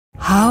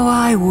How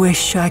I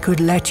wish I could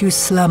let you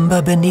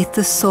slumber beneath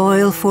the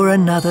soil for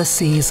another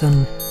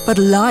season. But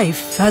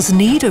life has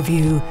need of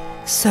you,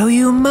 so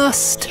you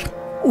must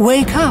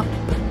wake up.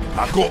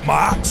 I've got my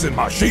axe and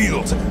my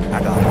shield,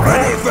 and I'm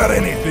ready for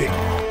anything.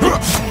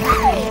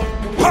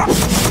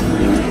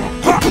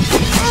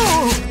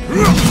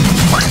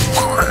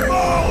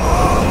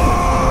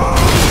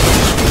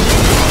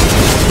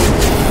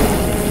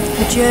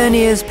 The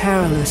journey is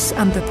perilous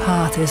and the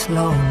path is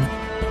long.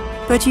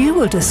 But you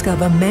will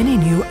discover many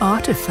new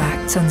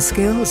artifacts and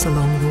skills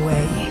along the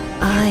way.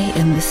 I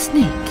am the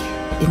snake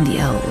in the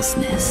owl's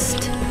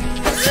nest.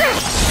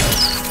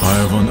 I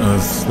have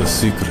unearthed the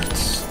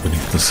secrets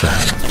beneath the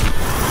sand.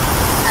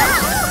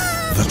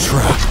 The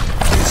trap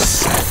is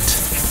set.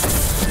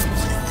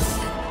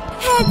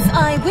 Heads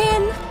I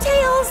win,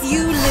 tails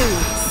you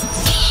lose.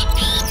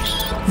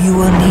 You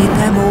will need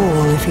them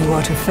all if you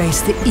are to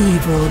face the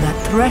evil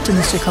that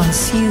threatens to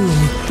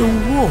consume the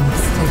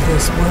warmth of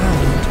this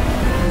world.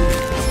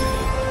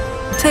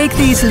 Take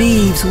these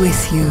leaves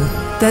with you,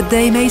 that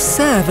they may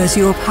serve as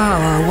your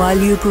power while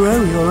you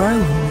grow your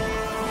own.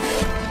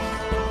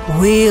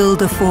 Wield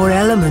the 4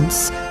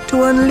 elements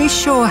to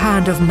unleash your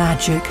hand of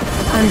magic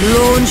and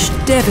launch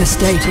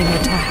devastating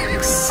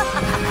attacks.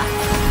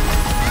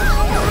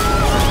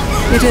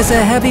 It is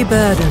a heavy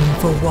burden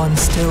for one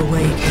still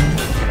waking,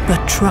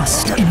 but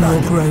trust in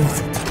your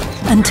growth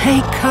and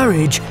take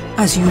courage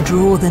as you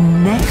draw the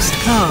next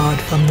card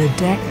from the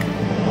deck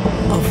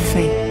of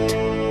fate.